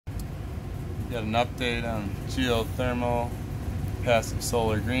Got an update on geothermal passive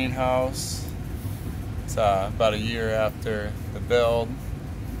solar greenhouse. It's about a year after the build.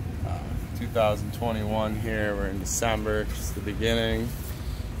 2021 here. We're in December, just the beginning.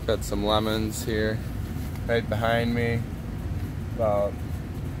 Got some lemons here right behind me. About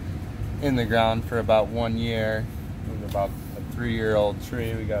in the ground for about 1 year. It was about a 3-year-old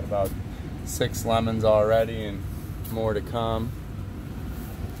tree. We got about 6 lemons already and more to come.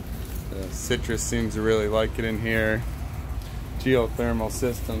 The citrus seems to really like it in here. Geothermal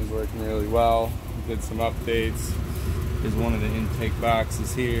system's working really well. We did some updates. Here's one of the intake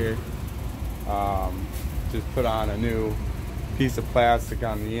boxes here. Just put on a new piece of plastic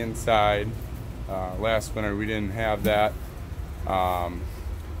on the inside. Last winter we didn't have that.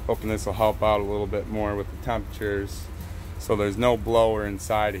 Hoping this will help out a little bit more with the temperatures. So there's no blower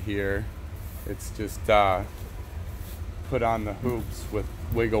inside of here. It's just put on the hoops with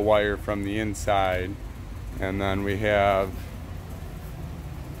wiggle wire from the inside, and then we have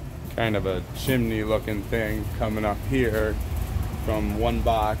kind of a chimney looking thing coming up here from one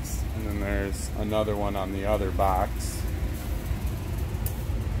box, and then there's another one on the other box.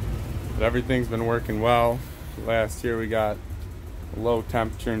 But everything's been working well. Last year we got a low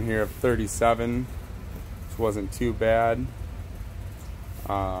temperature in here of 37, which wasn't too bad.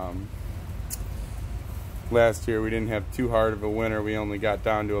 Last year we didn't have too hard of a winter. We only got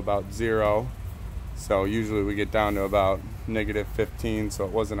down to about 0. So usually we get down to about -15, so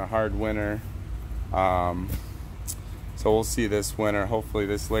it wasn't a hard winter. So we'll see this winter. Hopefully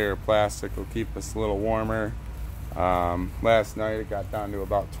this layer of plastic will keep us a little warmer. Last night it got down to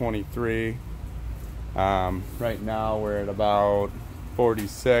about 23. Right now we're at about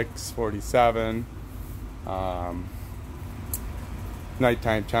 46, 47.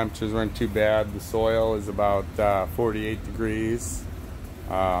 Nighttime temperatures weren't too bad. The soil is about 48 degrees.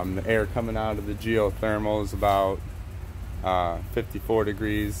 The air coming out of the geothermal is about 54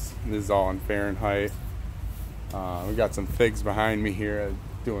 degrees. This is all in Fahrenheit. We got some figs behind me here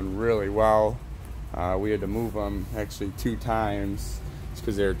doing really well. We had to move them actually 2 times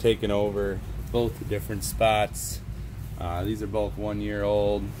because they were taking over both the different spots. These are both 1 year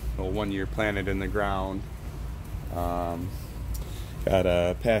old, well, 1 year planted in the ground. Got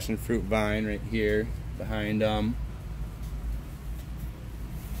a passion fruit vine right here behind them.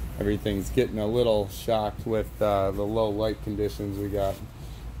 Everything's getting a little shocked with the low light conditions. We got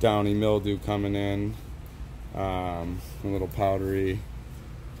downy mildew coming in, a little powdery.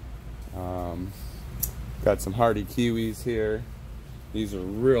 Got some hardy kiwis here. These are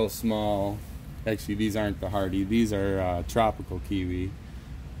real small. Actually, these aren't the hardy. These are tropical kiwi.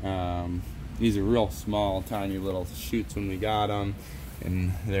 These are real small, tiny little shoots when we got them,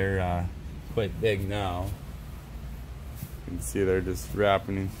 and they're quite big now. You can see they're just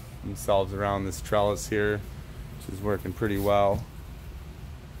wrapping themselves around this trellis here, which is working pretty well.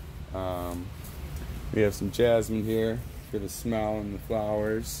 We have some jasmine here for the smell and the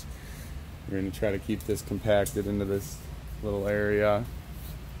flowers. We're going to try to keep this compacted into this little area.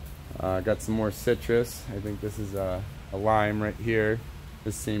 Got some more citrus. I think this is a lime right here.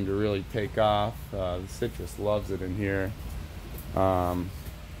 This seemed to really take off. The citrus loves it in here.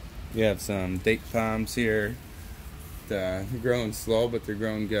 We have some date palms here. They're growing slow, but they're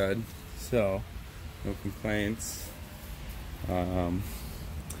growing good. So, no complaints. Got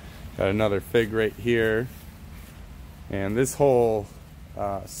another fig right here. And this whole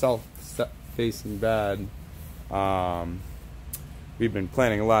south-facing bed, we've been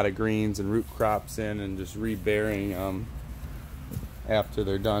planting a lot of greens and root crops in and just reburying them after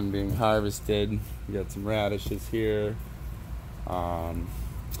they're done being harvested. We got some radishes here.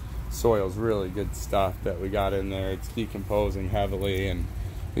 Soil's really good stuff that we got in there. It's decomposing heavily, and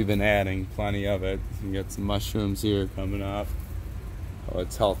we've been adding plenty of it. We got some mushrooms here coming up. Oh,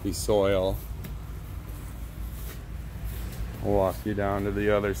 it's healthy soil. I'll walk you down to the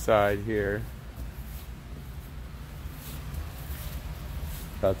other side here.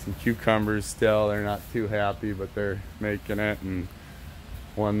 Got some cucumbers still. They're not too happy, but they're making it. And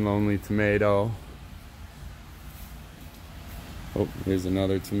one lonely tomato. Oh, here's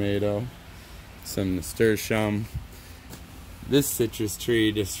another tomato. Some nasturtium. This citrus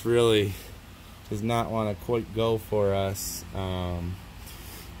tree just really does not want to quite go for us.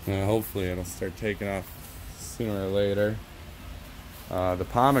 Hopefully it'll start taking off sooner or later. The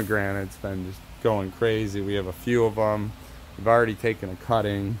pomegranate's been just going crazy. We have a few of them. We've already taken a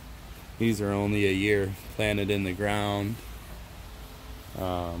cutting. These are only a year planted in the ground.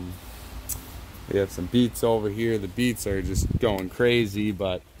 We have some beets over here. The beets are just going crazy,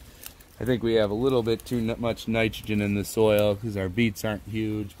 but I think we have a little bit too much nitrogen in the soil because our beets aren't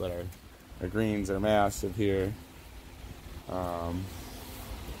huge, but our The greens are massive here.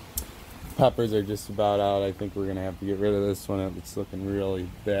 Peppers are just about out. I think we're gonna have to get rid of this one. It's looking really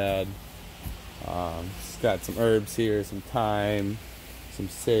bad. It's got some herbs here, some thyme, some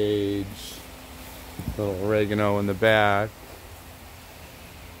sage, a little oregano in the back,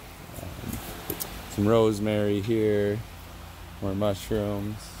 some rosemary here, more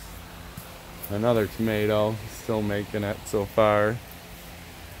mushrooms, another tomato, still making it so far.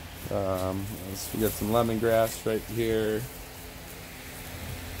 We got some lemongrass right here.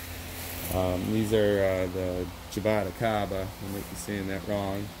 These are the Jabata Caba. I might be saying that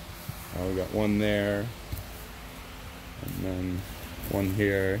wrong. We got one there, and then one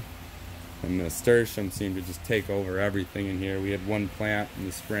here. And the nasturtium seemed to just take over everything in here. We had one plant in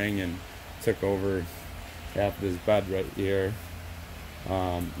the spring and took over half of this bed right here.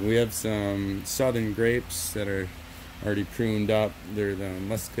 We have some southern grapes that are already pruned up. They're the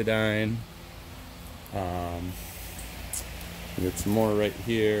muscadine. We got some more right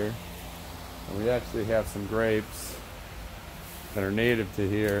here. And we actually have some grapes that are native to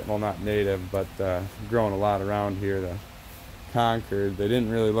here. Well, not native, but growing a lot around here. The Concord. They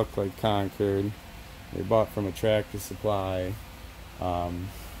didn't really look like Concord. They bought from a Tractor Supply.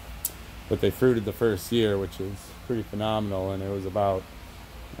 But they fruited the first year, which is pretty phenomenal. And it was about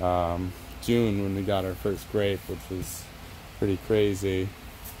June when we got our first grape, which was pretty crazy.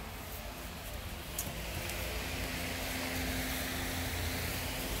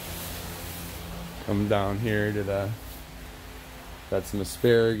 Come down here to the, got some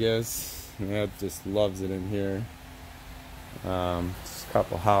asparagus, and that just loves it in here. Just a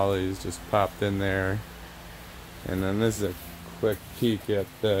couple hollies just popped in there. And then this is a quick peek at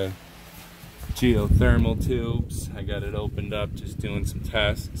the geothermal tubes. I got it opened up, just doing some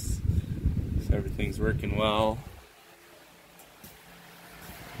tests. So everything's working well.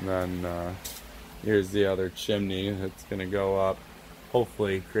 And then here's the other chimney that's gonna go up.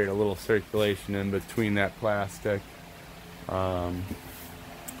 Hopefully create a little circulation in between that plastic.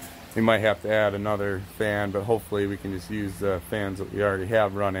 We might have to add another fan, but hopefully we can just use the fans that we already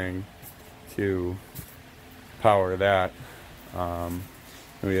have running to power that.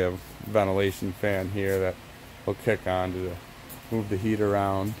 We have a ventilation fan here that we'll kick on to move the heat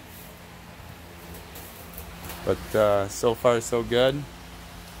around. But so far so good.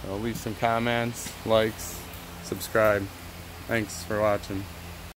 Leave some comments, likes, subscribe. Thanks for watching.